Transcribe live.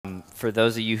For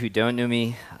those of you who don't know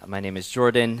me, my name is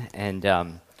Jordan, and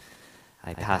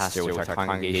I pastor with our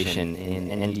congregation in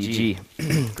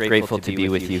NDG. Grateful to be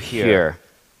with you here.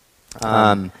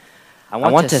 I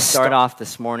want to start off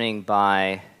this morning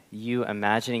by you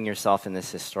imagining yourself in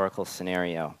this historical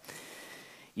scenario.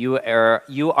 You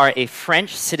are a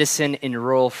French citizen in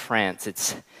rural France.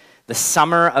 It's the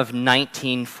summer of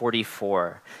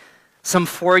 1944. Some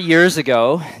 4 years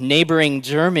ago, neighboring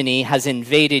Germany has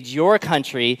invaded your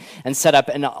country and set up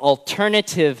an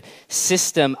alternative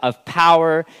system of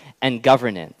power and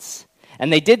governance.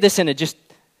 And they did this in a just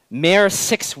mere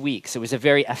 6 weeks. It was a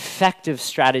very effective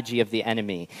strategy of the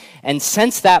enemy. And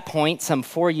since that point, some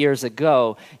 4 years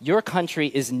ago, your country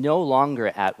is no longer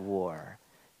at war.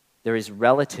 There is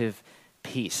relative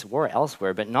peace, war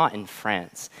elsewhere, but not in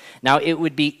France. Now, it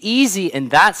would be easy in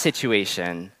that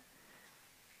situation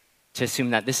to assume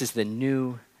that this is the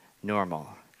new normal,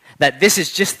 that this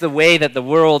is just the way that the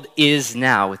world is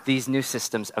now with these new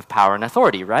systems of power and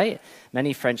authority, right?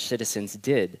 Many French citizens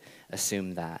did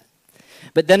assume that.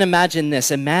 But then imagine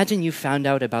this. Imagine you found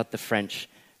out about the French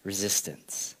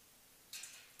resistance.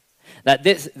 That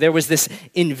there was this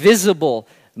invisible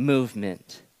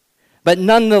movement, but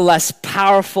nonetheless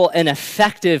powerful and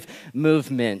effective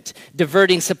movement,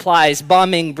 diverting supplies,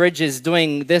 bombing bridges,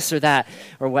 doing this or that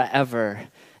or whatever.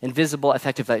 Invisible,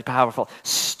 effective, powerful,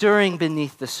 stirring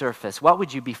beneath the surface. What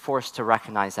would you be forced to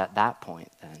recognize at that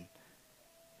point then?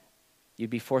 You'd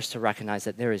be forced to recognize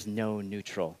that there is no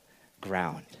neutral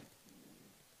ground.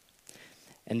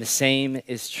 And the same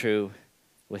is true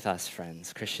with us,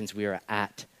 friends. Christians, we are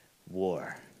at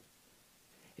war.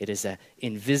 It is an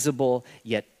invisible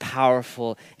yet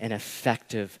powerful and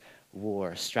effective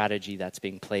war strategy that's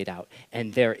being played out.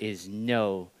 And there is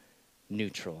no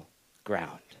neutral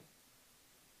ground.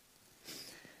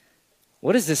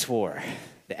 What is this war?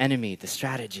 The enemy, the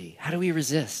strategy. How do we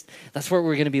resist? That's what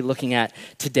we're going to be looking at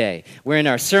today. We're in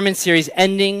our sermon series,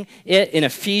 ending it in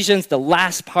Ephesians, the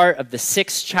last part of the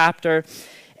 6th chapter.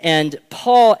 And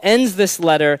Paul ends this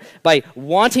letter by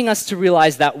wanting us to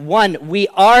realize that, one, we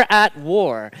are at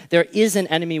war. There is an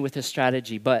enemy with a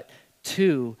strategy. But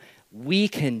two, we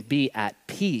can be at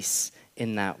peace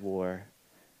in that war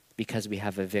because we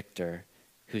have a victor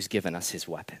who's given us his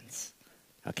weapons.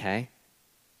 Okay?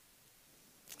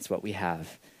 That's what we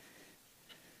have.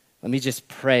 Let me just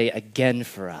pray again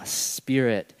for us.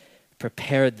 Spirit,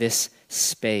 prepare this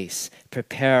space.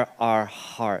 Prepare our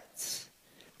hearts.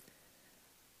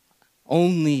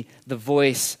 Only the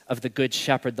voice of the Good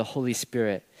Shepherd, the Holy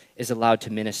Spirit, is allowed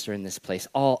to minister in this place.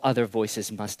 All other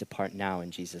voices must depart now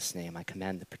in Jesus' name. I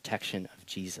command the protection of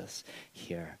Jesus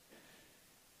here.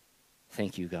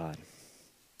 Thank you, God,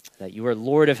 that you are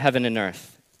Lord of heaven and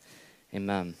earth.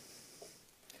 Amen.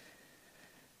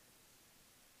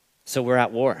 So we're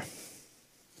at war.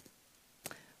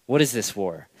 What is this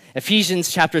war?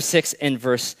 Ephesians chapter 6 and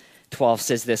verse 12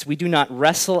 says this: we do not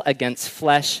wrestle against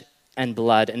flesh and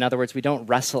blood. In other words, we don't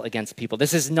wrestle against people.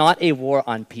 This is not a war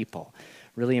on people.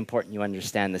 Really important you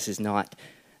understand this is not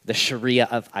the Sharia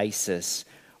of ISIS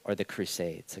or the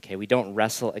Crusades. Okay, we don't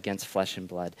wrestle against flesh and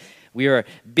blood. We are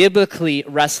biblically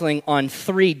wrestling on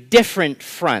 3 different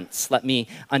fronts. Let me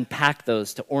unpack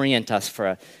those to orient us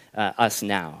for us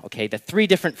now. Okay, the 3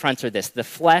 different fronts are this: the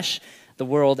flesh, the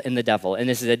world, and the devil. And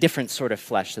this is a different sort of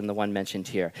flesh than the one mentioned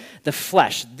here. The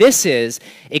flesh, this is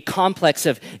a complex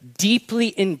of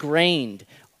deeply ingrained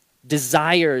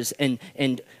desires and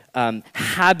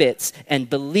habits and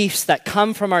beliefs that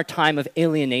come from our time of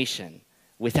alienation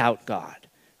without God,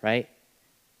 right?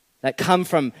 That come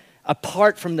from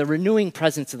apart from the renewing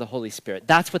presence of the Holy Spirit.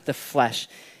 That's what the flesh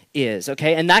is,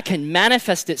 okay? And that can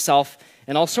manifest itself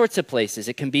in all sorts of places.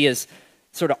 It can be as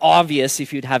sort of obvious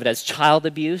if you'd have it as child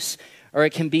abuse, or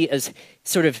it can be as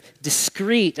sort of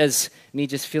discreet as me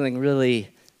just feeling really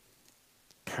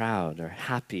proud or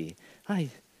happy. I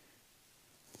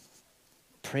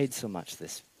prayed so much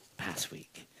this past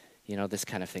week. You know, this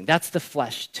kind of thing. That's the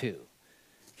flesh too,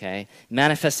 okay?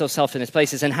 Manifests itself in its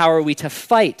places. And how are we to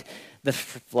fight the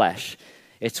flesh?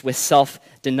 It's with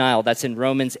self-denial. That's in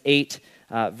Romans 8,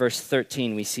 verse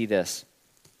 13. We see this.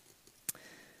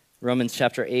 Romans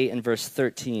chapter 8 and verse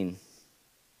 13.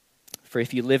 For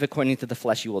if you live according to the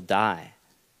flesh, you will die.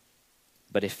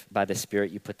 But if by the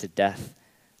Spirit you put to death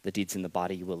the deeds in the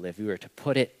body, you will live. We are to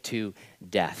put it to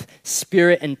death.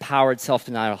 Spirit-empowered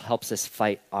self-denial helps us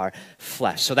fight our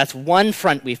flesh. So that's one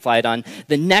front we fight on.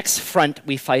 The next front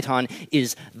we fight on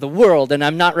is the world. And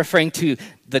I'm not referring to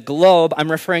the globe. I'm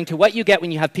referring to what you get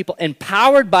when you have people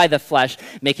empowered by the flesh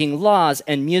making laws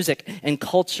and music and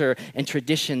culture and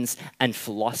traditions and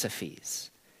philosophies.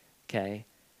 Okay?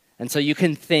 And so you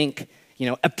can think,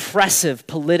 oppressive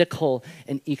political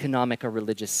and economic or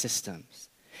religious systems.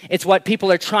 It's what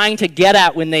people are trying to get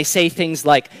at when they say things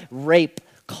like rape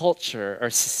culture or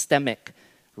systemic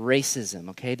racism,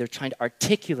 okay? They're trying to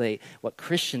articulate what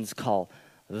Christians call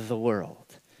the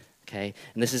world, okay?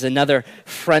 And this is another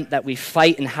front that we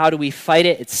fight, and how do we fight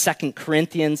it? It's 2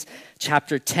 Corinthians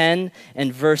chapter 10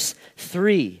 and verse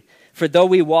 3. For though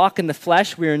we walk in the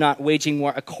flesh, we are not waging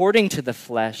war according to the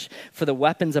flesh. For the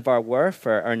weapons of our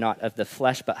warfare are not of the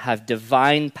flesh, but have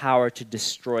divine power to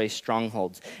destroy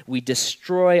strongholds. We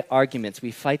destroy arguments. We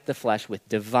fight the flesh with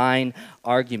divine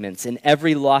arguments. In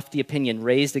every lofty opinion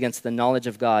raised against the knowledge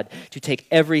of God, to take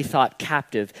every thought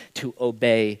captive to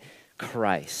obey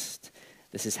Christ.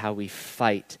 This is how we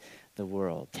fight the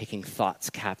world, taking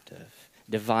thoughts captive.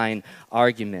 Divine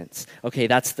arguments. Okay,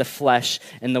 that's the flesh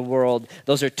and the world.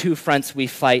 Those are two fronts we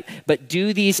fight. But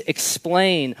do these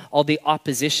explain all the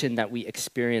opposition that we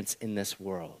experience in this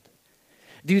world?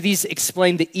 Do these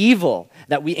explain the evil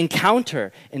that we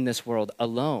encounter in this world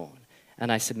alone?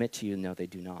 And I submit to you, no, they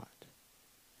do not.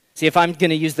 See, if I'm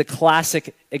going to use the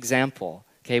classic example,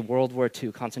 okay, World War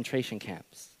II, concentration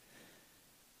camps.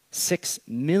 6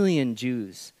 million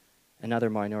Jews and other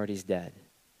minorities dead.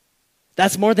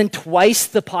 That's more than twice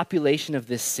the population of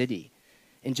this city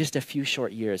in just a few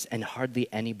short years, and hardly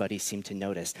anybody seemed to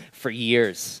notice for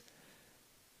years.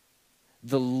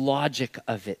 The logic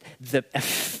of it, the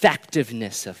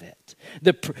effectiveness of it,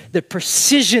 the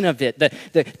precision of it,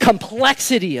 the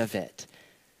complexity of it.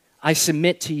 I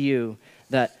submit to you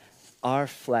that our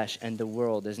flesh and the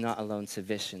world is not alone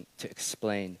sufficient to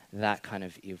explain that kind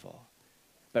of evil,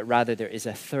 but rather there is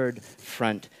a third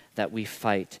front that we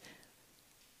fight.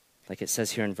 Like it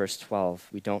says here in verse 12,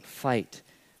 we don't fight.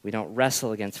 We don't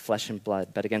wrestle against flesh and blood,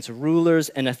 but against rulers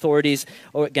and authorities,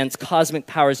 or against cosmic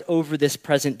powers over this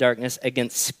present darkness,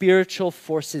 against spiritual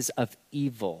forces of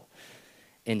evil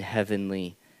in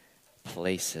heavenly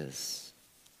places.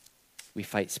 We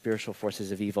fight spiritual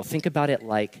forces of evil. Think about it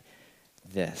like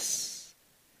this,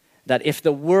 that if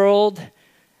the world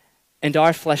and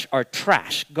our flesh are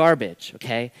trash, garbage,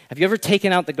 okay? Have you ever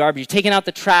taken out the garbage? You're taking out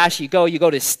the trash, you go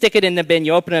to stick it in the bin,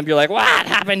 you open it up, you're like, what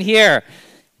happened here?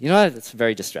 You know, it's a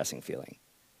very distressing feeling.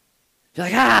 You're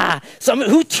like,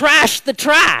 who trashed the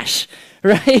trash,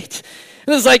 right?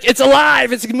 It's like, it's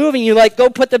alive, it's moving. You like, go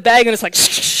put the bag and it's like,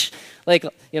 shh, like,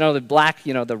 the black,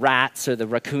 the rats or the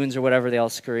raccoons or whatever, they all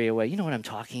scurry away. You know what I'm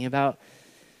talking about?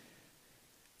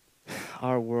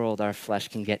 Our world, our flesh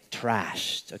can get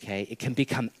trashed, okay? It can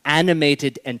become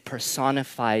animated and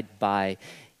personified by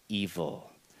evil.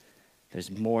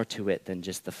 There's more to it than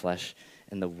just the flesh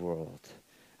and the world,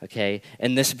 okay?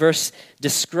 And this verse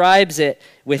describes it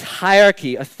with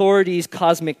hierarchy, authorities,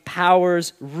 cosmic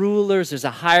powers, rulers. There's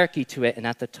a hierarchy to it, and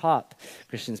at the top,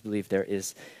 Christians believe there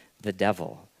is the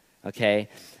devil, okay?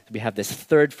 We have this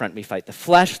third front we fight, the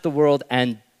flesh, the world,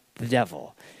 and the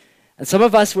devil. And some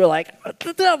of us were like,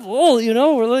 the devil,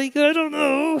 we're like, I don't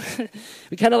know.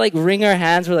 We kind of like wring our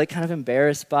hands. We're like kind of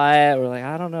embarrassed by it. We're like,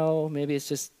 I don't know. Maybe it's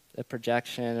just a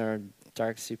projection or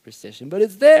dark superstition, but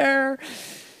it's there.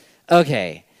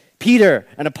 Okay. Peter,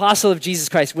 an apostle of Jesus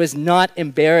Christ, was not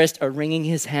embarrassed or wringing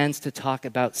his hands to talk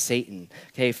about Satan.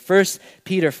 Okay, 1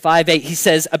 Peter 5:8, he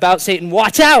says about Satan,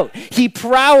 watch out. He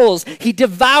prowls. He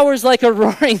devours like a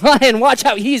roaring lion. Watch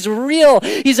out. He's real.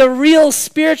 He's a real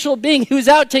spiritual being who's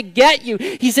out to get you.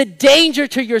 He's a danger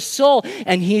to your soul.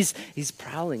 And he's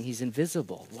prowling. He's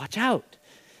invisible. Watch out.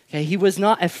 Okay, he was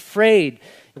not afraid.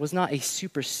 It was not a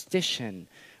superstition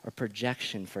or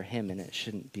projection for him, and it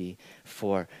shouldn't be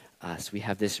for us. We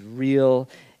have this real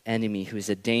enemy who is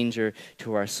a danger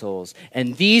to our souls.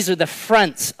 And these are the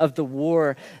fronts of the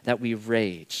war that we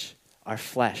rage. Our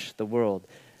flesh, the world,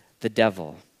 the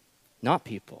devil, not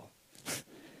people.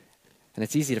 And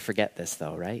it's easy to forget this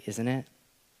though, right? Isn't it?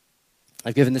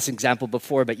 I've given this example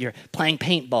before, but you're playing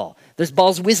paintball. There's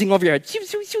balls whizzing over your head. Shoo,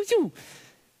 shoo, shoo, shoo.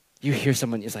 You hear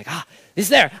someone, it's like, it's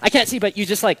there. I can't see, but you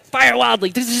just like fire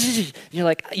wildly. And you're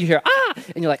like, you hear,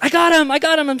 and you're like, I got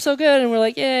him, I'm so good. And we're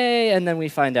like, yay. And then we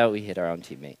find out we hit our own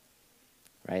teammate,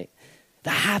 right?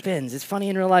 That happens. It's funny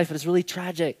in real life, but it's really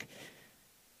tragic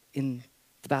in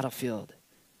the battlefield,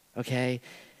 okay?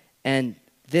 And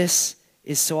this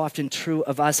is so often true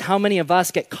of us. How many of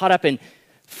us get caught up in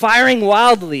firing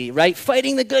wildly, right?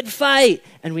 Fighting the good fight.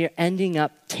 And we are ending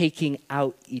up taking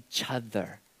out each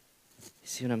other.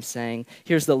 See what I'm saying?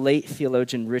 Here's the late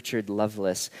theologian Richard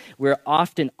Lovelace. We're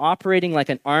often operating like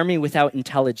an army without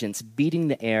intelligence, beating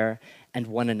the air and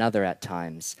one another at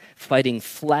times, fighting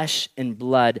flesh and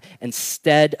blood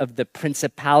instead of the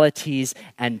principalities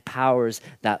and powers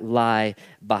that lie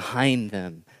behind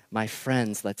them. My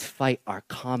friends, let's fight our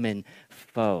common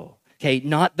foe. okay?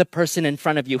 Not the person in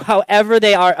front of you. However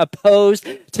they are opposed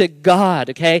to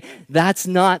God, okay? That's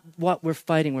not what we're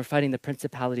fighting. We're fighting the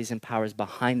principalities and powers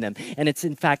behind them. And it's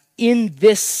in fact in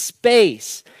this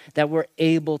space that we're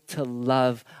able to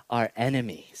love our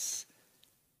enemies.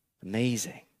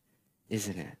 Amazing,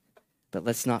 isn't it? But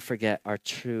let's not forget our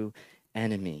true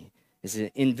enemy is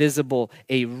an invisible,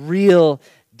 a real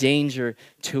danger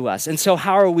to us. And so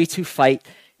how are we to fight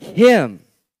him?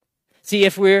 See,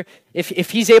 if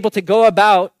he's able to go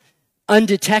about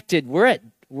undetected, we're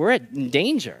in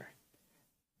danger.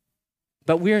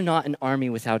 But we're not an army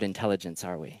without intelligence,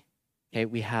 are we? Okay,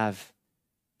 we have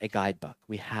a guidebook.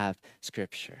 We have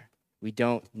scripture. We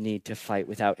don't need to fight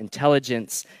without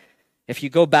intelligence. If you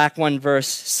go back one verse,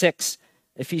 6,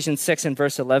 Ephesians 6 and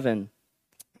verse 11,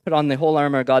 put on the whole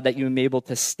armor of God that you may be able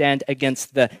to stand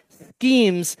against the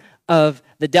schemes of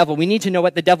the devil. We need to know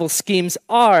what the devil's schemes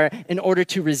are in order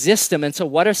to resist them. And so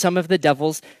what are some of the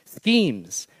devil's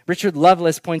schemes? Richard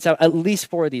Lovelace points out at least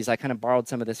 4 of these. I kind of borrowed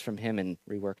some of this from him and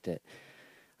reworked it.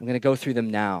 I'm going to go through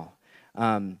them now.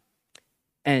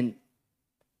 And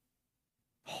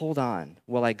hold on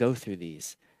while I go through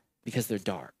these because they're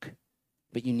dark,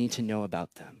 but you need to know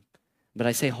about them. But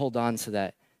I say hold on so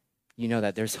that you know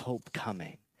that there's hope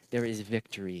coming. There is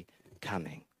victory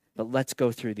coming. But let's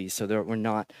go through these so that we're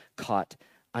not caught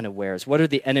unawares. What are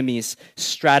the enemy's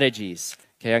strategies?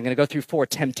 Okay, I'm going to go through 4.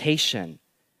 Temptation.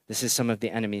 This is some of the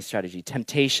enemy's strategy.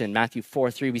 Temptation. Matthew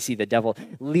 4:3, we see the devil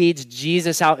leads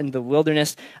Jesus out into the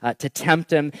wilderness to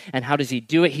tempt him. And how does he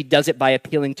do it? He does it by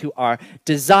appealing to our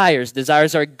desires.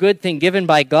 Desires are a good thing given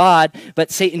by God,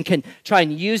 but Satan can try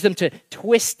and use them to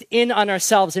twist in on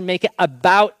ourselves and make it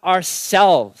about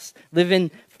ourselves. Live in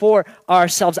for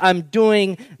ourselves. I'm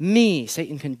doing me.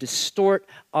 Satan can distort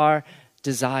our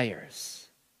desires.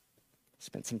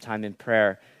 Spent some time in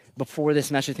prayer before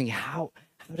this message thinking, how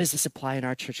does this apply in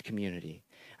our church community?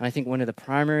 And I think one of the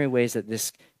primary ways that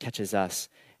this catches us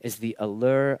is the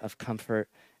allure of comfort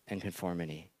and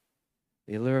conformity.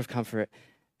 The allure of comfort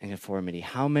and conformity.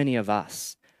 How many of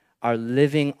us are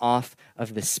living off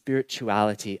of the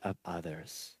spirituality of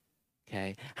others?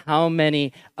 Okay? How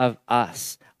many of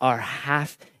us are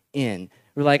half in?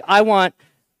 We're like,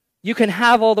 you can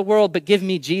have all the world, but give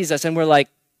me Jesus. And we're like,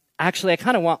 actually, I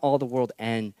kind of want all the world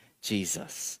and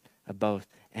Jesus, both.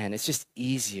 And it's just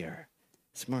easier.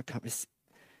 It's more comfortable.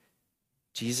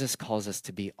 Jesus calls us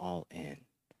to be all in.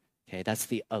 Okay, that's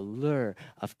the allure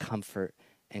of comfort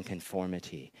and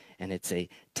conformity. And it's a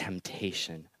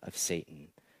temptation of Satan.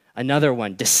 Another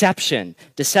one, deception.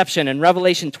 Deception. In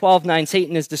Revelation 12:9,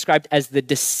 Satan is described as the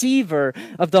deceiver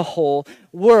of the whole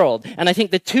world. And I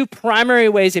think the 2 primary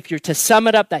ways, if you're to sum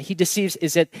it up, that he deceives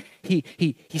is that he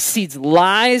seeds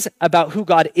lies about who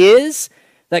God is,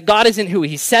 that God isn't who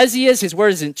he says he is, his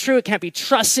word isn't true, it can't be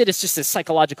trusted, it's just a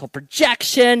psychological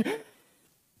projection.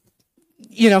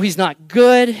 He's not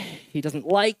good, he doesn't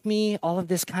like me, all of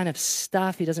this kind of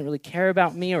stuff. He doesn't really care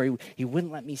about me, or he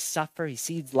wouldn't let me suffer. He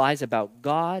seeds lies about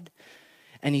God,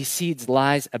 and he seeds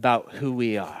lies about who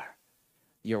we are.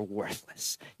 You're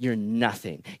worthless. You're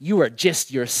nothing. You are just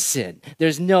your sin.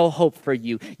 There's no hope for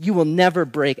you. You will never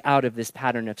break out of this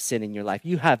pattern of sin in your life.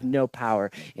 You have no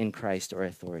power in Christ or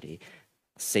authority.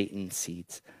 Satan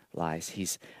seeds lies.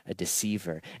 He's a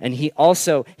deceiver. And he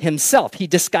also he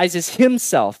disguises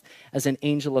himself as an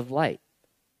angel of light.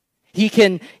 He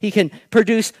can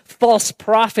produce false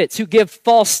prophets who give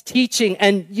false teaching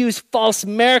and use false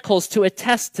miracles to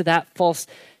attest to that false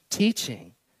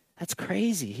teaching. That's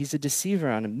crazy. He's a deceiver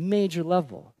on a major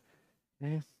level.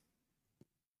 Okay?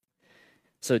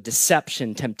 So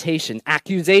deception, temptation,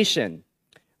 accusation.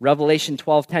 Revelation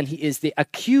 12:10, he is the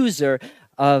accuser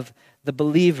of the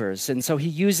believers. And so he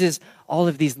uses all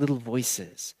of these little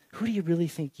voices. Who do you really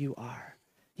think you are?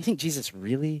 You think Jesus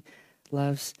really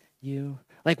loves you?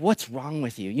 Like, what's wrong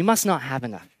with you? You must not have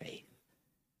enough faith.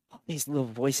 All these little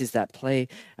voices that play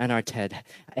in our head.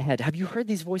 Have you heard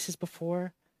these voices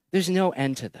before? There's no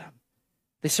end to them.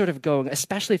 They sort of go,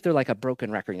 especially if they're like a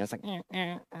broken record. It's like,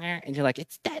 and you're like,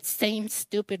 it's that same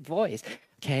stupid voice.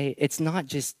 Okay, it's not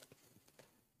just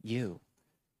you.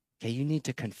 Okay, you need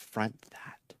to confront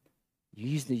that. You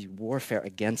use the warfare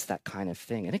against that kind of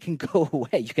thing, and it can go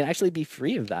away. You can actually be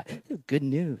free of that. Good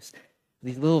news.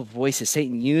 These little voices,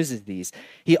 Satan uses these.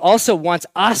 He also wants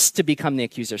us to become the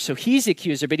accuser. So he's the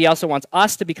accuser, but he also wants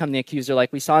us to become the accuser,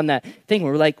 like we saw in that thing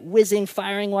where we're like whizzing,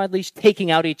 firing wildly, taking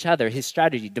out each other. His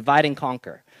strategy, divide and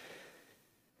conquer.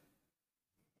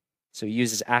 So he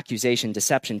uses accusation,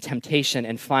 deception, temptation,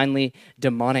 and finally,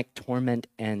 demonic torment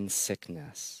and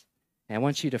sickness. And I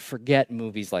want you to forget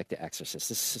movies like The Exorcist.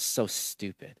 This is so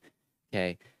stupid,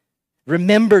 okay?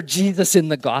 Remember Jesus in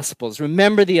the Gospels.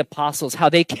 Remember the apostles, how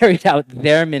they carried out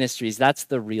their ministries. That's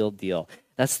the real deal.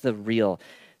 That's the real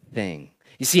thing.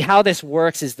 You see, how this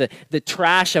works is the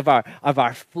trash of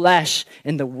our flesh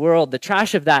in the world, the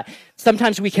trash of that.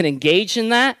 Sometimes we can engage in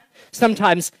that.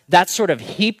 Sometimes that's sort of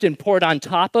heaped and poured on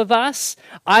top of us.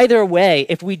 Either way,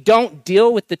 if we don't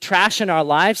deal with the trash in our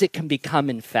lives, it can become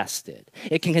infested.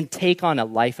 It can take on a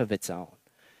life of its own.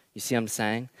 You see what I'm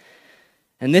saying?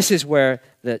 And this is where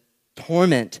the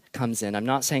torment comes in. I'm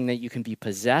not saying that you can be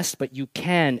possessed, but you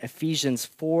can, Ephesians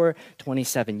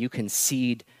 4:27, you can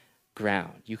cede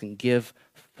ground. You can give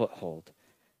foothold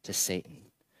to Satan.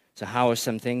 So how are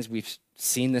some things we've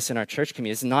seen this in our church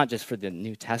community? It's not just for the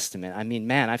New Testament. I mean,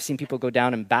 man, I've seen people go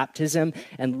down in baptism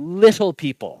and little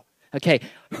people, okay,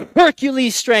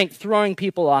 Hercules strength throwing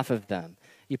people off of them.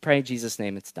 You pray in Jesus'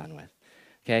 name, it's done with.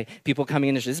 Okay, people coming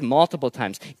into church, this is multiple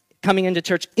times. Coming into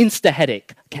church, insta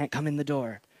headache. Can't come in the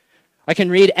door. I can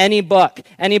read any book,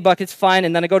 it's fine.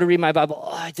 And then I go to read my Bible.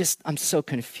 I'm so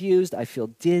confused. I feel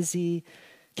dizzy.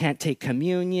 Can't take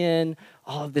communion.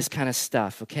 All of this kind of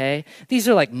stuff, okay? These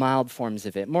are like mild forms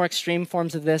of it. More extreme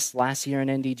forms of this, last year in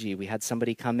NDG, we had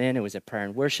somebody come in. It was a prayer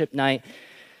and worship night.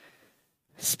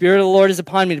 Spirit of the Lord is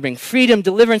upon me to bring freedom,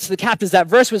 deliverance to the captives. That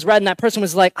verse was read, and that person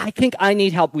was like, I think I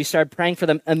need help. We started praying for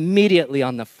them immediately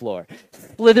on the floor,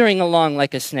 slithering along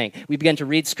like a snake. We began to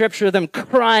read scripture to them,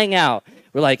 crying out.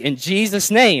 We're like, in Jesus'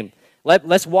 name,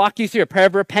 let's walk you through a prayer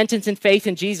of repentance and faith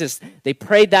in Jesus. They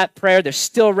prayed that prayer. They're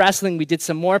still wrestling. We did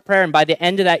some more prayer, and by the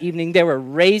end of that evening, they were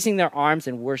raising their arms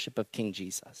in worship of King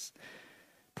Jesus.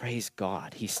 Praise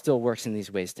God. He still works in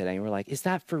these ways today. And we're like, is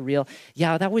that for real?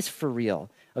 Yeah, that was for real.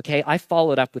 Okay, I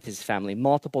followed up with his family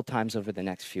multiple times over the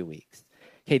next few weeks.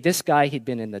 Okay, this guy, he'd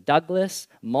been in the Douglas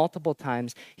multiple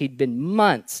times. He'd been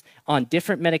months on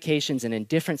different medications and in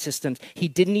different systems. He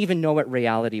didn't even know what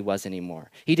reality was anymore.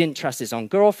 He didn't trust his own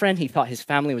girlfriend. He thought his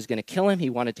family was going to kill him.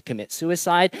 He wanted to commit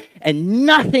suicide. And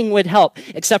nothing would help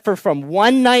except for from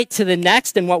one night to the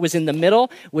next. And what was in the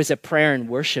middle was a prayer and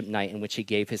worship night in which he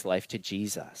gave his life to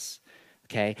Jesus.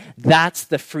 Okay, that's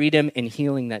the freedom and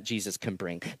healing that Jesus can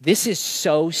bring. This is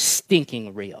so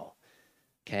stinking real.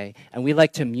 Okay, and we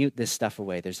like to mute this stuff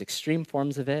away. There's extreme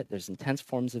forms of it. There's intense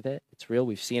forms of it. It's real.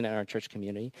 We've seen it in our church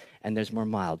community. And there's more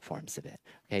mild forms of it.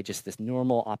 Okay, just this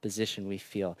normal opposition we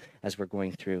feel as we're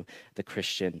going through the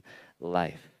Christian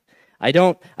life. I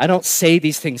don't say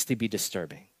these things to be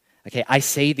disturbing. Okay, I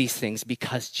say these things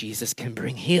because Jesus can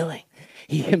bring healing.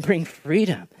 He can bring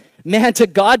freedom. Man, to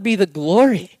God be the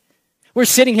glory. We're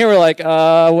sitting here, we're like,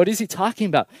 what is he talking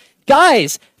about?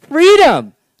 Guys,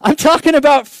 freedom. I'm talking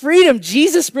about freedom.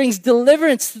 Jesus brings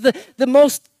deliverance to the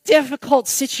most difficult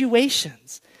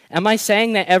situations. Am I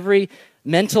saying that every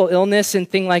mental illness and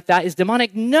thing like that is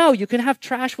demonic? No, you can have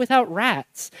trash without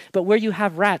rats. But where you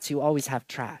have rats, you always have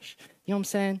trash. You know what I'm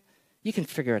saying? You can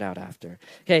figure it out after.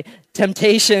 Okay,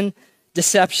 temptation,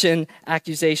 deception,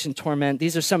 accusation, torment.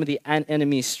 These are some of the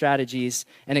enemy's strategies.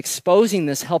 And exposing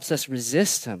this helps us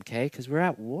resist them, okay? Because we're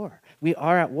at war. We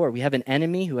are at war. We have an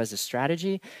enemy who has a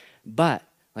strategy. But,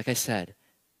 like I said,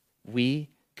 we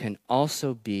can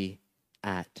also be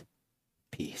at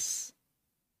peace.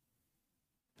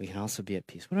 We can also be at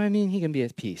peace. What do I mean he can be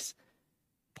at peace?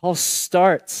 Paul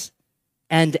starts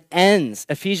and ends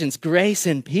Ephesians, grace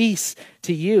and peace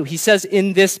to you. He says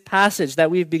in this passage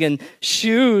that we've begun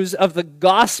shoes of the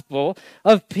gospel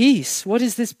of peace. What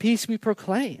is this peace we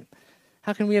proclaim?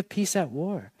 How can we have peace at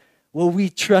war? Well, we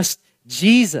trust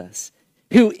Jesus,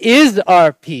 who is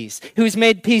our peace, who's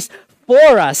made peace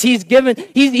for us. He's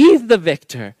the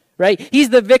victor, right? He's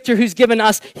the victor who's given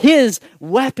us his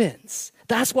weapons.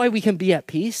 That's why we can be at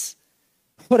peace.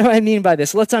 What do I mean by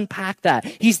this? Let's unpack that.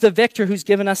 He's the victor who's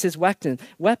given us his weapons.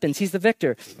 He's the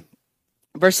victor.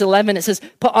 Verse 11, it says,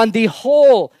 put on the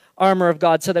whole armor of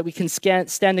God so that we can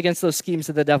stand against those schemes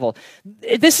of the devil.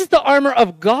 This is the armor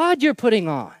of God you're putting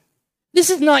on. This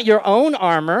is not your own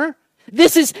armor.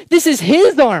 This is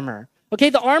his armor. Okay,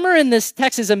 the armor in this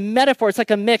text is a metaphor. It's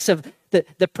like a mix of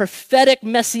the prophetic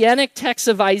messianic text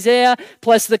of Isaiah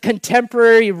plus the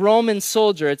contemporary Roman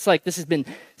soldier. It's like this has been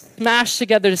smashed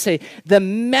together to say the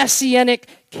messianic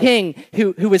king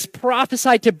who was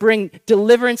prophesied to bring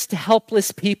deliverance to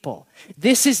helpless people.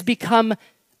 This has become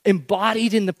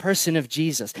embodied in the person of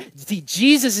Jesus. See,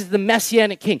 Jesus is the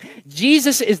messianic king.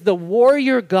 Jesus is the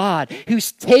warrior God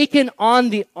who's taken on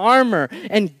the armor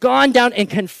and gone down and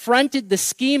confronted the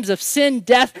schemes of sin,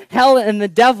 death, hell, and the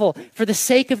devil for the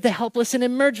sake of the helpless and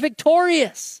emerged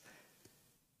victorious.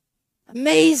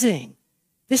 Amazing.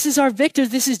 This is our victor.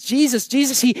 This is Jesus.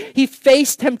 Jesus, he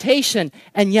faced temptation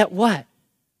and yet what?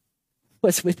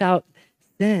 Was without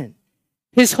sin.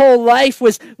 His whole life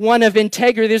was one of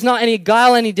integrity. There's not any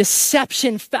guile, any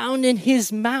deception found in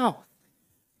his mouth,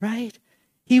 right?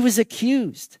 He was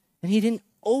accused, and he didn't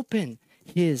open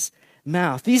his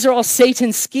mouth. These are all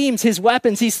Satan's schemes, his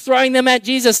weapons. He's throwing them at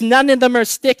Jesus. None of them are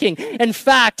sticking. In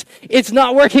fact, it's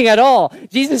not working at all.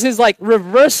 Jesus is like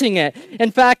reversing it.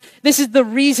 In fact, this is the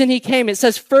reason he came. It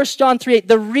says 1 John 3:8,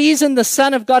 the reason the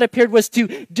Son of God appeared was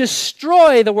to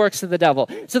destroy the works of the devil.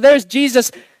 So there's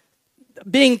Jesus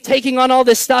taking on all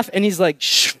this stuff, and he's like,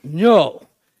 shh, no.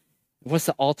 What's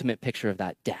the ultimate picture of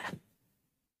that? Death.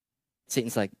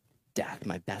 Satan's like, death,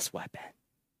 my best weapon.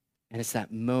 And it's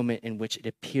that moment in which it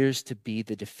appears to be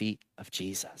the defeat of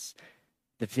Jesus,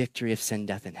 the victory of sin,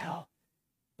 death, and hell.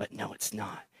 But no, it's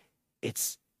not.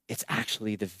 It's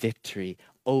actually the victory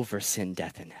over sin,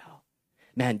 death, and hell.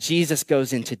 Man, Jesus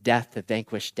goes into death to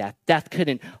vanquish death. Death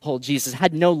couldn't hold Jesus,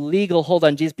 had no legal hold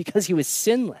on Jesus because he was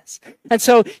sinless. And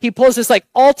so he pulls this like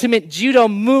ultimate judo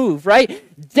move, right?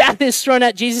 Death is thrown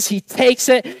at Jesus. He takes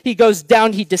it. He goes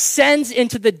down. He descends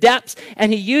into the depths,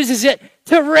 and he uses it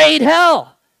to raid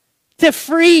hell, to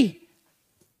free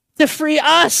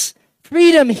us.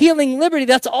 Freedom, healing, liberty.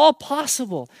 That's all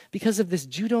possible because of this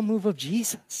judo move of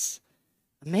Jesus.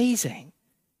 Amazing.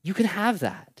 You can have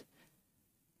that.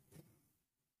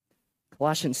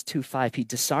 Colossians 2:5, he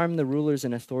disarmed the rulers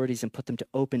and authorities and put them to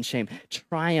open shame,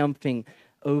 triumphing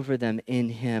over them in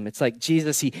him. It's like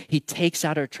Jesus, he takes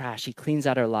out our trash, he cleans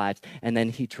out our lives, and then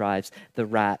he drives the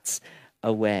rats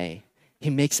away.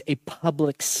 He makes a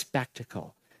public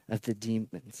spectacle of the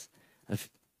demons, of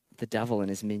the devil and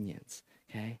his minions,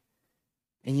 okay?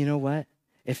 And you know what?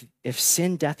 If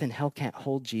sin, death, and hell can't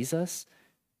hold Jesus,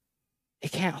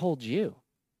 it can't hold you.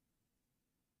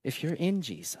 If you're in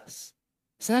Jesus.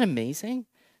 Isn't that amazing?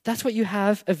 That's what you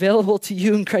have available to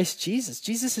you in Christ Jesus.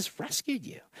 Jesus has rescued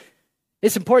you.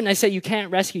 It's important I say you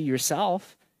can't rescue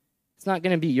yourself. It's not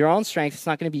going to be your own strength. It's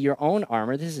not going to be your own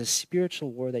armor. This is a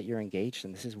spiritual war that you're engaged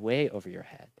in. This is way over your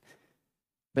head.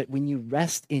 But when you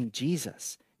rest in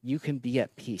Jesus, you can be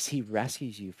at peace. He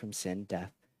rescues you from sin,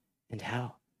 death, and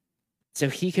hell. So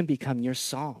he can become your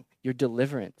song, your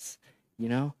deliverance, you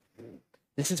know?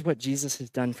 This is what Jesus has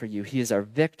done for you. He is our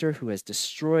victor who has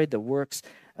destroyed the works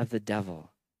of the devil.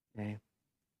 Okay?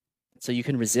 So you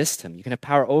can resist him. You can have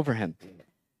power over him.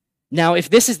 Now, if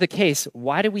this is the case,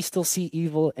 why do we still see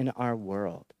evil in our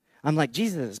world? I'm like,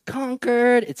 Jesus has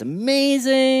conquered. It's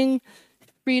amazing.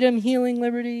 Freedom, healing,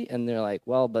 liberty. And they're like,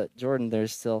 well, but Jordan,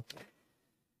 there's still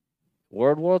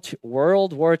World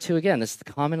War II again. This is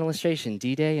the common illustration.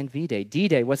 D-Day and V-Day.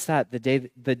 D-Day, what's that? The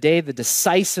day the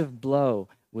decisive blow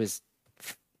was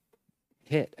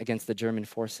hit against the German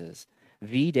forces.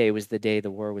 V-Day was the day the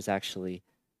war was actually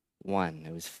won.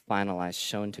 It was finalized,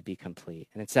 shown to be complete.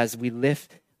 And it says we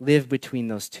live between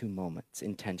those two moments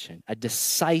in tension. A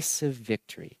decisive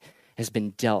victory has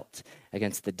been dealt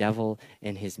against the devil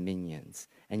and his minions.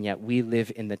 And yet we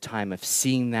live in the time of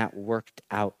seeing that worked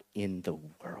out in the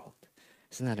world.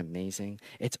 Isn't that amazing?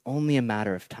 It's only a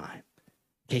matter of time.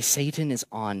 Okay, Satan is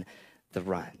on the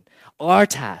run. Our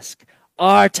task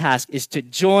is to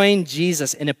join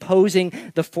Jesus in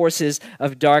opposing the forces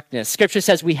of darkness. Scripture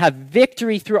says we have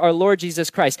victory through our Lord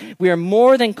Jesus Christ. We are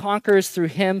more than conquerors through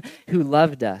him who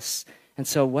loved us. And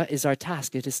so what is our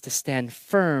task? It is to stand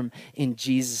firm in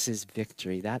Jesus'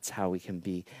 victory. That's how we can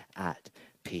be at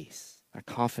peace. Our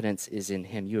confidence is in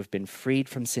him. You have been freed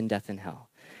from sin, death, and hell.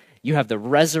 You have the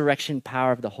resurrection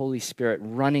power of the Holy Spirit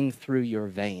running through your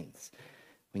veins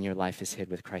when your life is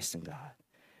hid with Christ and God.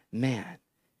 Man,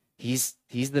 He's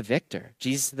the victor.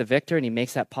 Jesus is the victor, and he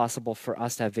makes that possible for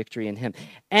us to have victory in him.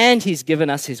 And he's given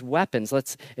us his weapons.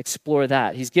 Let's explore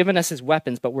that. He's given us his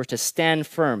weapons, but we're to stand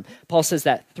firm. Paul says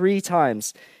that 3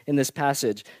 times in this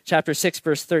passage. Chapter 6,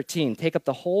 verse 13. Take up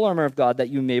the whole armor of God that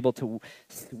you may be able to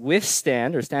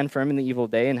withstand or stand firm in the evil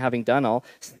day, and having done all,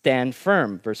 stand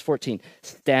firm. Verse 14.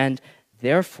 Stand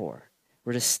therefore.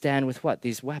 We're to stand with what?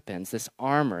 These weapons, this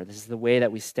armor. This is the way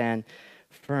that we stand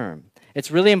firm. It's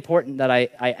really important that I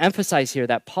emphasize here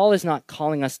that Paul is not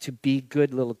calling us to be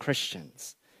good little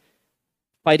Christians,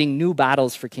 fighting new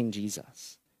battles for King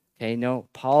Jesus. Okay, no,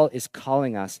 Paul is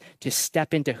calling us to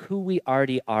step into who we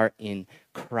already are in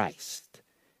Christ.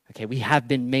 Okay, we have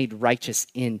been made righteous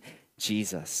in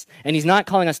Jesus. And he's not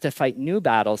calling us to fight new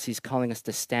battles. He's calling us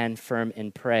to stand firm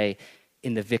and pray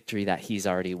in the victory that he's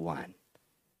already won.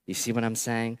 You see what I'm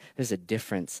saying? There's a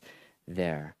difference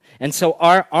there. And so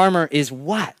our armor is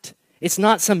what? It's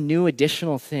not some new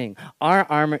additional thing. Our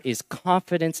armor is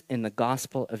confidence in the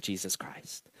gospel of Jesus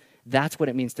Christ. That's what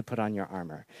it means to put on your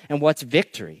armor. And what's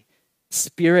victory?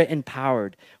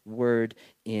 Spirit-empowered word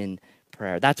in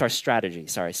prayer. That's our strategy.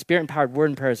 Sorry. Spirit-empowered word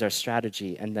and prayer is our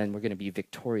strategy, and then we're going to be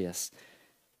victorious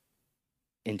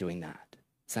in doing that.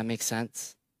 Does that make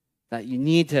sense? That you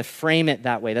need to frame it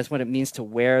that way. That's what it means to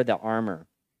wear the armor.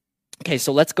 Okay,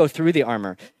 so let's go through the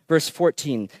armor. Verse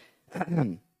 14.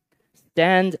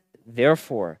 Stand,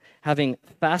 therefore, having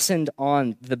fastened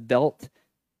on the belt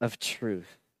of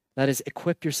truth. That is,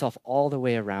 equip yourself all the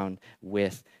way around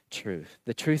with truth.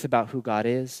 The truth about who God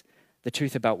is, the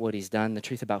truth about what he's done, the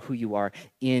truth about who you are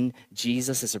in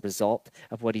Jesus as a result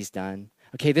of what he's done.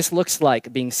 Okay, this looks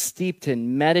like being steeped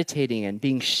in meditating and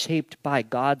being shaped by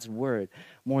God's word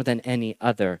more than any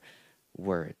other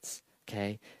words.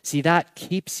 Okay, see, that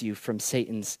keeps you from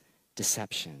Satan's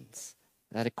deceptions.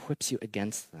 That equips you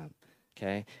against them.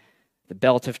 Okay, the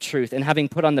belt of truth, and having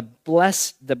put on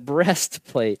the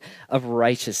breastplate of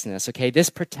righteousness. Okay, this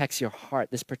protects your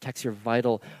heart. This protects your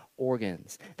vital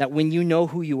organs. That when you know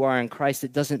who you are in Christ,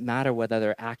 it doesn't matter whether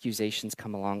there are accusations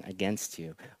come along against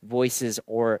you, voices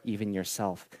or even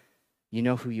yourself. You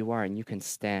know who you are, and you can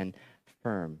stand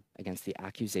firm against the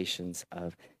accusations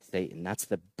of Satan. That's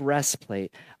the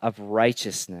breastplate of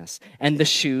righteousness. And the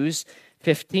shoes,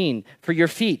 15, for your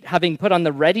feet, having put on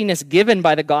the readiness given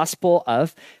by the gospel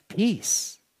of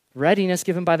peace. Readiness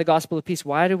given by the gospel of peace.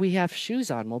 Why do we have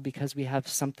shoes on? Well, because we have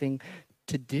something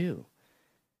to do.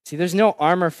 See, there's no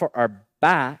armor for our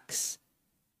backs,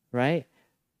 right?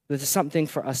 There's something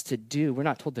for us to do. We're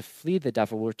not told to flee the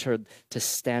devil. We're told to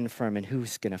stand firm. And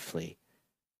who's going to flee?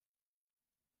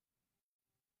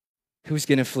 Who's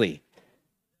going to flee?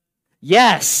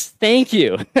 Yes, thank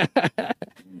you.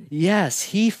 Yes,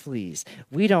 he flees.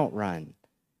 We don't run.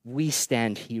 We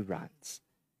stand, he runs.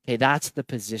 Okay, that's the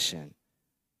position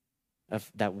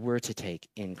that we're to take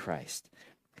in Christ.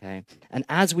 Okay, and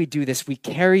as we do this, we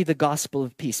carry the gospel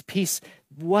of peace. Peace,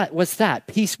 what's that?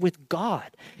 Peace with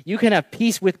God. You can have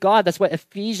peace with God. That's what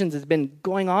Ephesians has been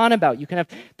going on about. You can have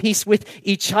peace with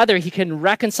each other. He can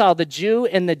reconcile the Jew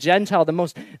and the Gentile, the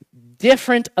most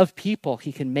different of people.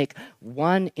 He can make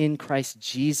one in Christ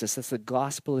Jesus. That's the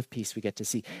gospel of peace we get to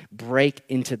see break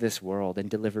into this world and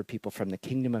deliver people from the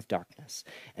kingdom of darkness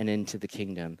and into the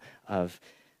kingdom of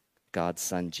God's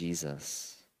Son,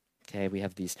 Jesus. Okay, we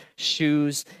have these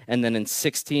shoes, and then in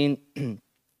 16,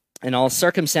 in all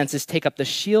circumstances, take up the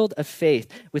shield of faith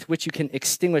with which you can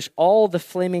extinguish all the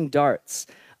flaming darts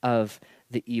of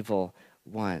the evil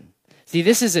one. See,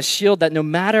 this is a shield that no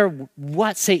matter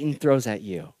what Satan throws at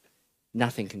you,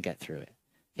 nothing can get through it.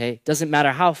 Okay? Doesn't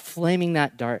matter how flaming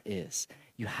that dart is.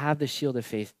 You have the shield of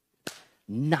faith.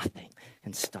 Nothing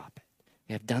can stop it.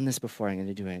 We have done this before. I'm going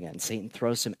to do it again. Satan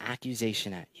throws some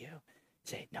accusation at you.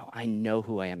 Say, no, I know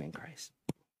who I am in Christ.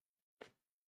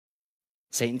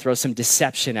 Satan throws some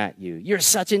deception at you. You're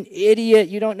such an idiot.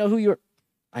 You don't know who you are.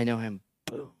 I know him.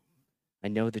 Boom. I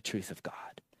know the truth of God.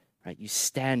 Right? You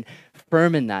stand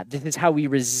firm in that. This is how we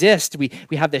resist. We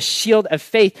have the shield of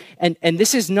faith. And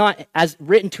this is not as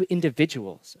written to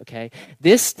individuals, okay?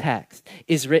 This text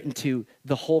is written to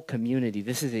the whole community.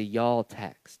 This is a y'all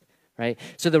text, right?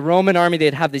 So the Roman army,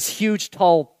 they'd have these huge,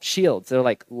 tall shields. They're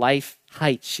like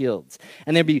life-height shields.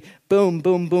 And they'd be boom,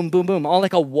 boom, boom, boom, boom, all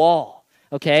like a wall,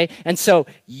 okay? And so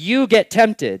you get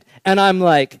tempted, and I'm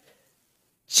like,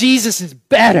 Jesus is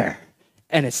better.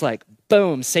 And it's like,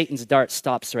 boom, Satan's dart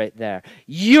stops right there.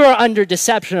 You're under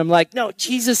deception. I'm like, no,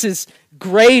 Jesus is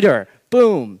greater.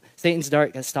 Boom, Satan's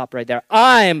dart gets stopped right there.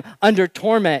 I'm under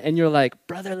torment. And you're like,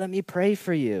 brother, let me pray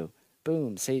for you.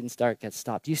 Boom, Satan's dart gets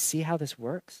stopped. Do you see how this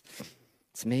works?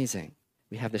 It's amazing.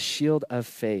 We have the shield of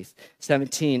faith.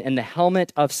 17, and the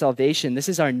helmet of salvation. This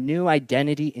is our new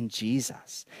identity in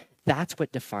Jesus. That's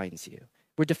what defines you.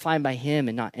 We're defined by him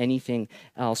and not anything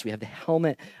else. We have the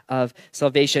helmet of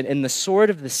salvation and the sword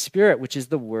of the Spirit, which is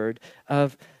the word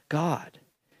of God.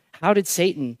 How did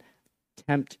Satan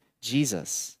tempt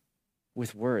Jesus?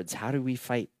 With words. How do we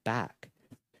fight back?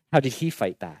 How did he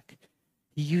fight back?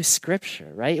 He used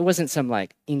scripture, right? It wasn't some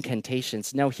like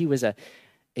incantations. No, he was a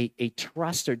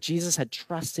truster. Jesus had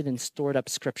trusted and stored up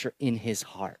scripture in his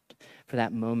heart for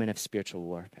that moment of spiritual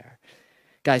warfare.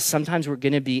 Guys, sometimes we're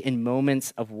going to be in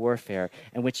moments of warfare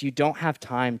in which you don't have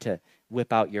time to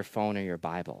whip out your phone or your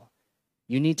Bible.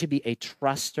 You need to be a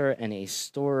truster and a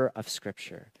storer of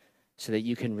Scripture so that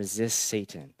you can resist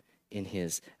Satan in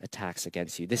his attacks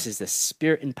against you. This is the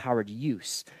Spirit-empowered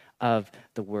use of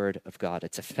the Word of God.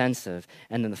 It's offensive.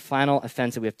 And then the final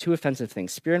offensive, we have two offensive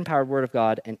things, Spirit-empowered Word of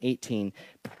God, and 18,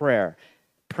 prayer.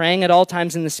 Praying at all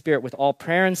times in the Spirit with all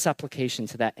prayer and supplication,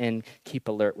 to that end keep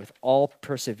alert with all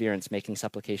perseverance, making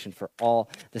supplication for all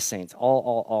the saints.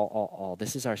 All.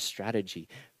 This is our strategy.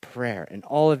 prayer in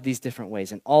all of these different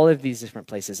ways, in all of these different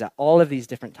places, at all of these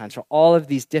different times, for all of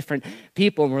these different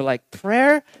people. And we're like,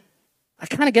 prayer? I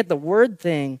kind of get the word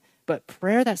thing, but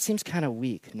prayer, that seems kind of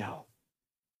weak. No.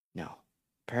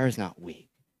 Prayer is not weak,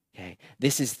 okay?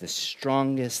 This is the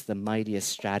strongest, the mightiest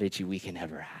strategy we can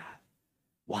ever have.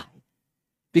 Why?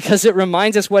 Because it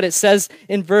reminds us what it says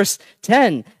in verse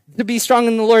 10, to be strong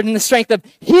in the Lord in the strength of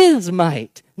his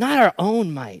might, not our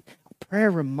own might.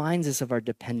 Prayer reminds us of our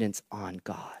dependence on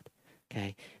God,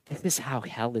 okay? This is how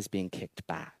hell is being kicked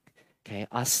back, okay?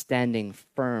 Us standing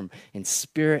firm in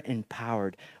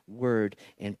spirit-empowered word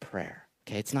in prayer,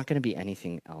 okay? It's not going to be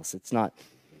anything else. It's not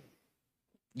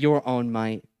your own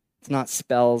might. It's not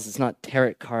spells. It's not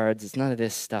tarot cards. It's none of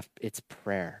this stuff. It's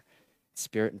prayer,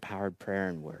 spirit-empowered prayer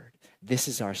and word. This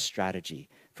is our strategy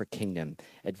for kingdom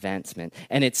advancement.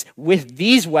 And it's with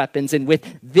these weapons and with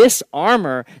this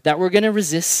armor that we're going to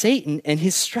resist Satan and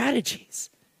his strategies.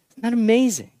 Isn't that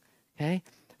amazing? Okay?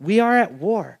 We are at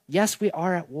war. Yes, we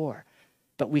are at war.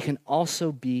 But we can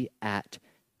also be at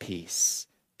peace.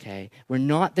 Okay? We're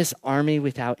not this army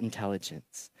without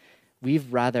intelligence.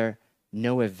 We'd rather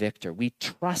know a victor. We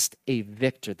trust a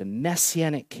victor, the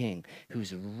Messianic King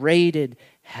who's raided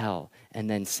hell and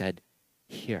then said,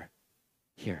 here,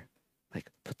 like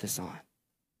put this on.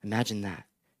 Imagine that.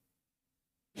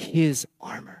 His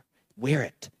armor, wear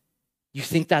it. You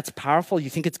think that's powerful? You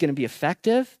think it's going to be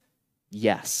effective?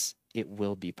 Yes, it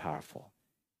will be powerful.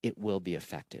 It will be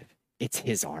effective. It's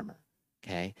his armor,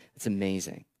 okay? It's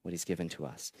amazing what he's given to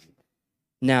us.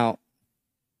 Now,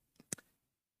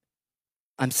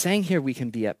 I'm saying here we can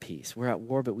be at peace. We're at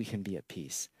war, but we can be at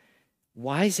peace.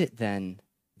 Why is it then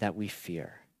that we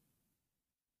fear?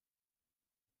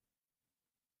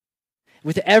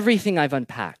 With everything I've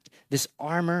unpacked, this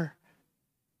armor,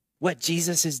 what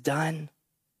Jesus has done,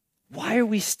 why are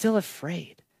we still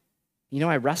afraid? You know,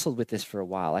 I wrestled with this for a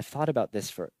while. I've thought about this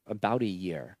for about a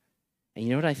year. And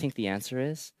you know what I think the answer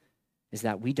is? Is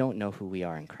that we don't know who we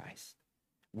are in Christ.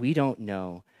 We don't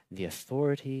know the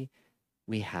authority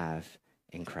we have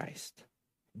in Christ.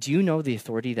 Do you know the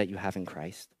authority that you have in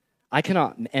Christ? I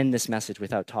cannot end this message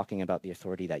without talking about the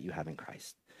authority that you have in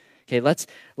Christ. Okay,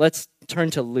 let's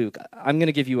turn to Luke. I'm going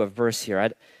to give you a verse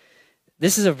here.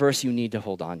 This is a verse you need to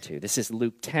hold on to. This is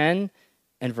Luke 10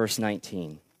 and verse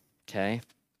 19. Okay?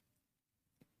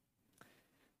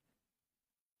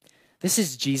 This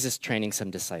is Jesus training some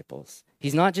disciples.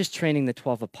 He's not just training the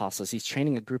 12 apostles. He's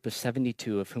training a group of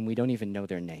 72 of whom we don't even know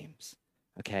their names.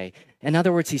 Okay? In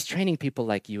other words, he's training people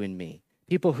like you and me.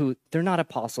 People who, they're not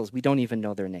apostles. We don't even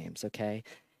know their names. Okay?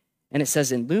 And it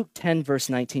says in Luke 10, verse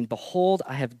 19, behold,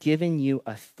 I have given you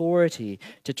authority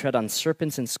to tread on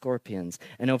serpents and scorpions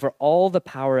and over all the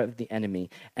power of the enemy,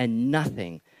 and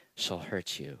nothing shall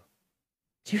hurt you.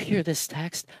 Do you hear this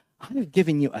text? I have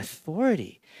given you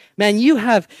authority. Man, you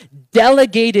have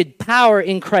delegated power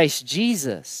in Christ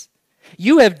Jesus.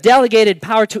 You have delegated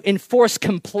power to enforce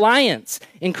compliance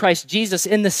in Christ Jesus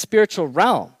in the spiritual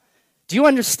realm. Do you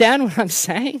understand what I'm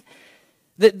saying?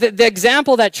 The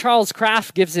example that Charles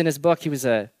Kraft gives in his book, he was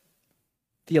a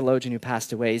theologian who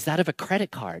passed away, is that of a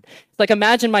credit card. It's like,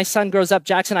 imagine my son grows up,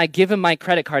 Jackson, I give him my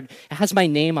credit card. It has my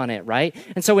name on it, right?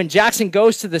 And so when Jackson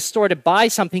goes to the store to buy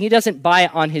something, he doesn't buy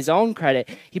it on his own credit.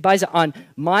 He buys it on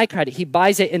my credit. He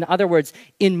buys it, in other words,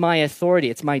 in my authority.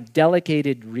 It's my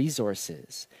delegated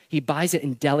resources. He buys it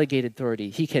in delegated authority.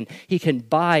 He can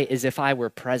buy as if I were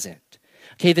present.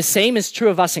 Okay, the same is true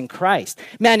of us in Christ.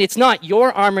 Man, it's not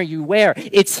your armor you wear.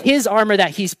 It's his armor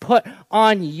that he's put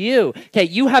on you. Okay,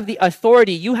 you have the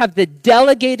authority. You have the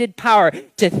delegated power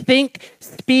to think,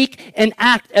 speak, and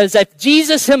act as if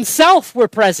Jesus himself were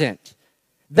present.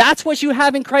 That's what you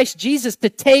have in Christ Jesus, to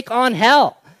take on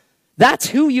hell. That's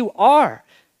who you are.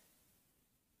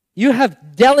 You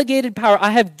have delegated power.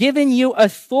 I have given you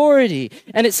authority.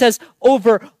 And it says,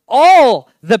 over all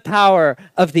the power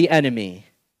of the enemy.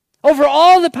 Over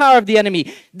all the power of the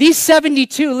enemy. These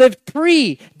 72 lived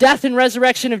pre-death and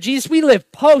resurrection of Jesus. We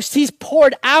live post. He's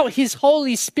poured out his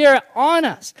Holy Spirit on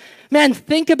us. Man,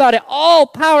 think about it. All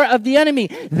power of the enemy.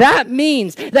 That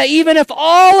means that even if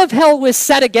all of hell was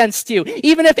set against you,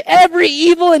 even if every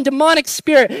evil and demonic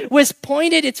spirit was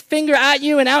pointed its finger at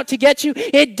you and out to get you,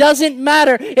 it doesn't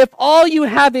matter. If all you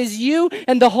have is you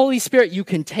and the Holy Spirit, you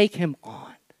can take him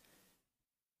on.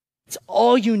 It's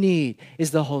all you need is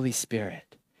the Holy Spirit.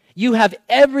 You have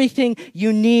everything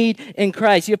you need in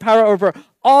Christ. You have power over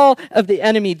all of the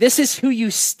enemy. This is who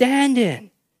you stand in,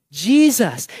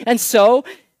 Jesus. And so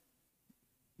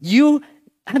you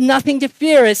have nothing to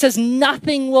fear. It says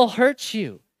nothing will hurt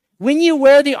you. When you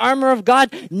wear the armor of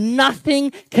God, nothing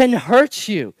can hurt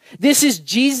you. This is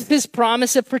Jesus'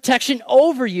 promise of protection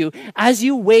over you as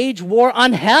you wage war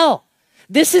on hell.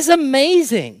 This is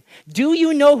amazing. Do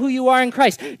you know who you are in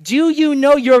Christ? Do you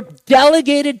know your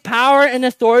delegated power and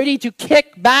authority to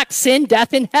kick back sin,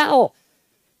 death, and hell?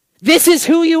 This is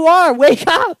who you are. Wake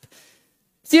up.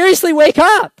 Seriously, wake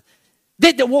up.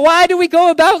 Why do we go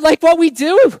about like what we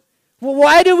do?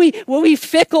 Why are we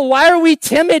fickle? Why are we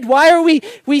timid? Why are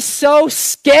we so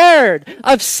scared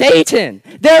of Satan?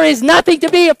 There is nothing to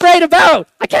be afraid about.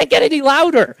 I can't get any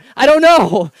louder. I don't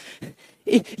know.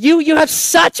 You have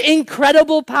such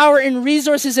incredible power and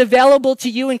resources available to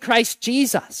you in Christ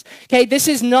Jesus. Okay, this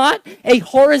is not a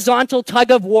horizontal tug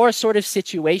of war sort of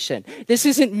situation. This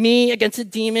isn't me against a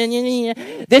demon.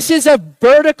 This is a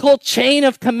vertical chain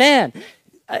of command.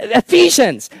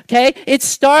 Ephesians, okay? It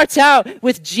starts out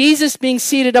with Jesus being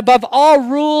seated above all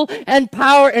rule and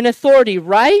power and authority,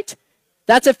 right?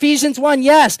 That's Ephesians 1,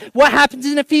 yes. What happens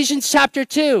in Ephesians chapter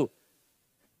 2?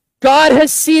 God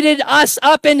has seated us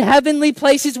up in heavenly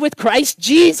places with Christ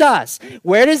Jesus.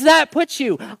 Where does that put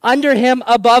you? Under him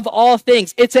above all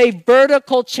things. It's a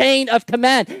vertical chain of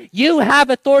command. You have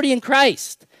authority in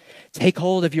Christ. Take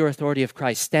hold of your authority of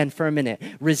Christ. Stand firm in it.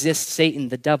 Resist Satan,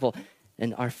 the devil,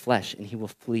 and our flesh, and he will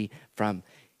flee from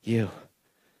you.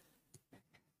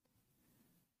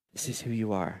 This is who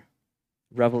you are.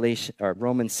 Romans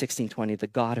 16:20, the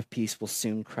God of peace will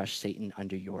soon crush Satan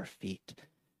under your feet.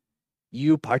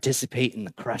 You participate in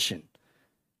the crushing.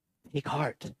 Take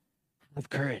heart.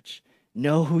 Have courage.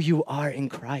 Know who you are in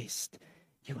Christ.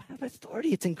 You have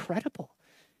authority. It's incredible.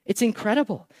 It's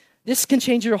incredible. This can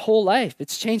change your whole life.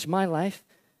 It's changed my life.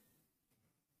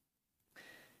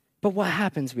 But what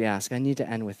happens, we ask? I need to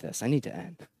end with this. I need to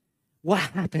end.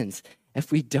 What happens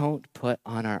if we don't put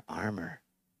on our armor?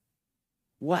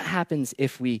 What happens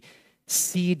if we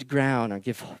cede ground or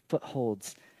give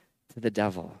footholds to the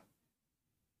devil?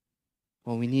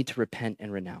 Well, we need to repent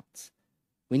and renounce.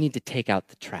 We need to take out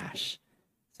the trash,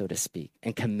 so to speak,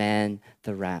 and command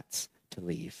the rats to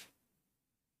leave.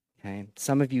 Okay?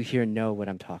 Some of you here know what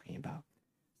I'm talking about.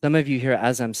 Some of you here,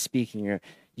 as I'm speaking,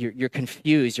 you're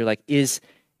confused. You're like, is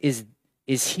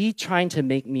he trying to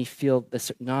make me feel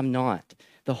this? No, I'm not.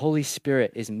 The Holy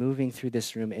Spirit is moving through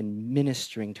this room and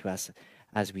ministering to us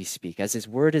as we speak. As his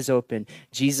word is open,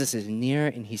 Jesus is near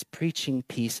and he's preaching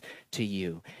peace to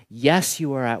you. Yes,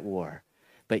 you are at war,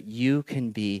 but you can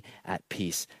be at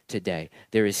peace today.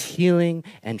 There is healing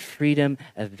and freedom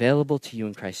available to you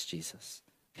in Christ Jesus.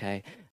 Okay?